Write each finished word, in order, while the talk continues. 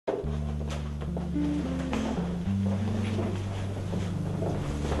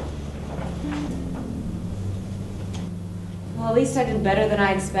at least I did better than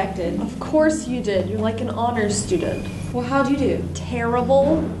I expected. Of course you did. You're like an honors student. Well, how'd you do?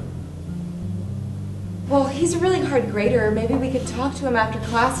 Terrible. Well, he's a really hard grader. Maybe we could talk to him after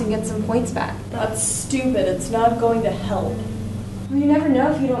class and get some points back. That's stupid. It's not going to help. Well, you never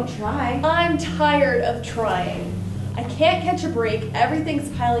know if you don't try. I'm tired of trying. I can't catch a break, everything's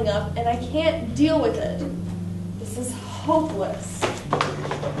piling up, and I can't deal with it. This is hopeless.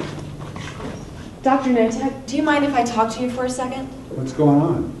 Dr. Notek, do you mind if I talk to you for a second? What's going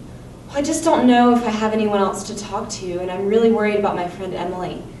on? Well, I just don't know if I have anyone else to talk to, and I'm really worried about my friend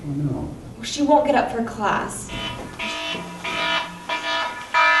Emily. Oh, no. Well, she won't get up for class.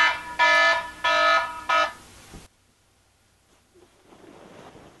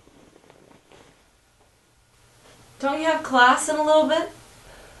 Don't you have class in a little bit?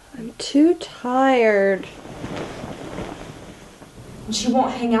 I'm too tired. And she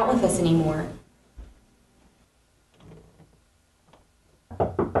won't hang out with us anymore.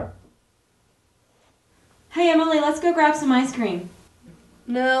 Hey, Emily, let's go grab some ice cream.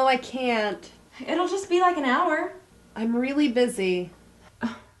 No, I can't. It'll just be like an hour. I'm really busy.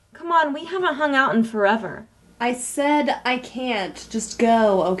 Come on, we haven't hung out in forever. I said I can't. Just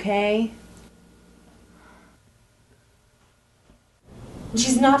go, okay?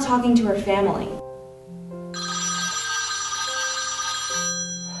 She's not talking to her family.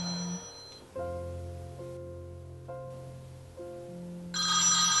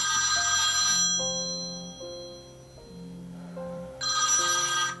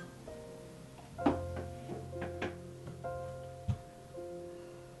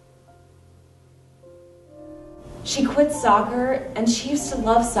 She quit soccer, and she used to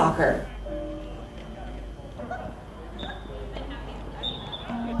love soccer.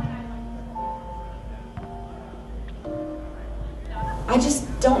 I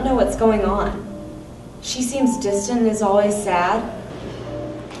just don't know what's going on. She seems distant and is always sad.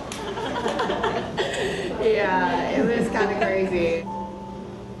 Yeah, it was kind of crazy.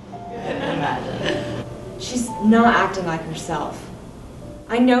 Imagine. She's not acting like herself.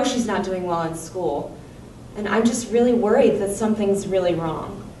 I know she's not doing well in school, and I'm just really worried that something's really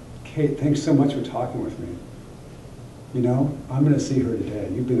wrong. Kate, thanks so much for talking with me. You know, I'm going to see her today.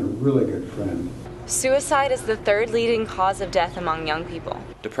 You've been a really good friend. Suicide is the third leading cause of death among young people.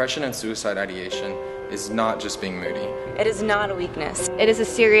 Depression and suicide ideation is not just being moody. It is not a weakness. It is a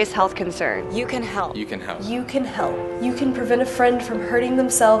serious health concern. You can help. You can help. You can help. You can prevent a friend from hurting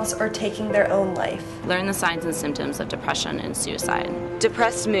themselves or taking their own life. Learn the signs and symptoms of depression and suicide.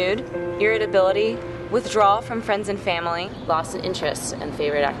 Depressed mood, irritability, withdrawal from friends and family, Loss in interest and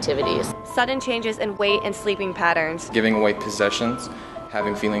favorite activities. Sudden changes in weight and sleeping patterns. Giving away possessions,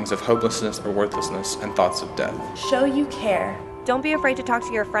 having feelings of hopelessness or worthlessness, and thoughts of death. Show you care. Don't be afraid to talk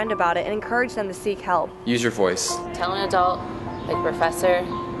to your friend about it and encourage them to seek help. Use your voice. Tell an adult, like professor,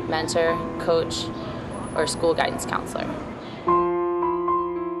 mentor, coach, or school guidance counselor.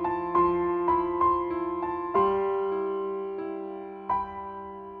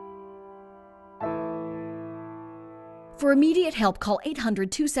 For immediate help, call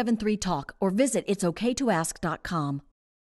 800-273-TALK or visit itsokaytoask.com.